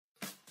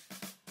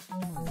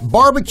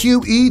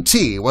Barbecue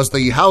ET was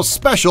the house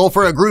special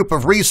for a group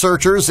of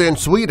researchers in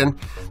Sweden.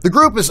 The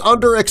group is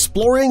under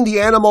Exploring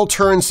the Animal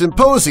Turn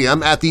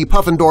Symposium at the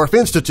Puffendorf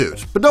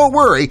Institute. But don't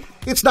worry,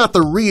 it's not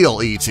the real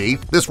ET.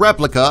 This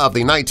replica of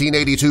the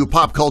 1982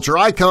 pop culture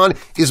icon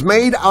is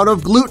made out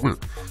of gluten.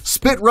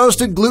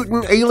 Spit-roasted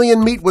gluten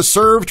alien meat was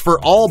served for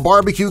all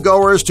barbecue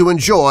goers to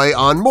enjoy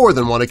on more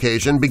than one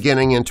occasion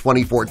beginning in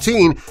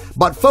 2014,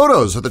 but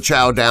photos of the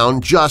chow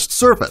down just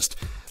surfaced.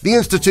 The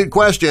Institute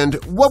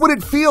questioned, what would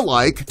it feel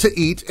like to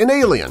eat an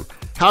alien?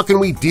 How can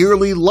we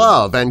dearly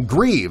love and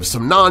grieve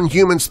some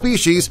non-human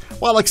species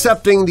while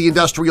accepting the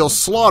industrial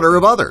slaughter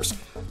of others?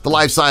 The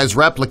life-size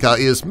replica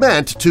is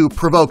meant to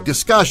provoke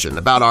discussion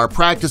about our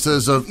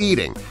practices of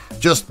eating,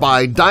 just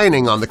by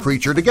dining on the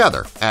creature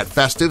together at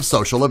festive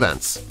social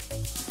events.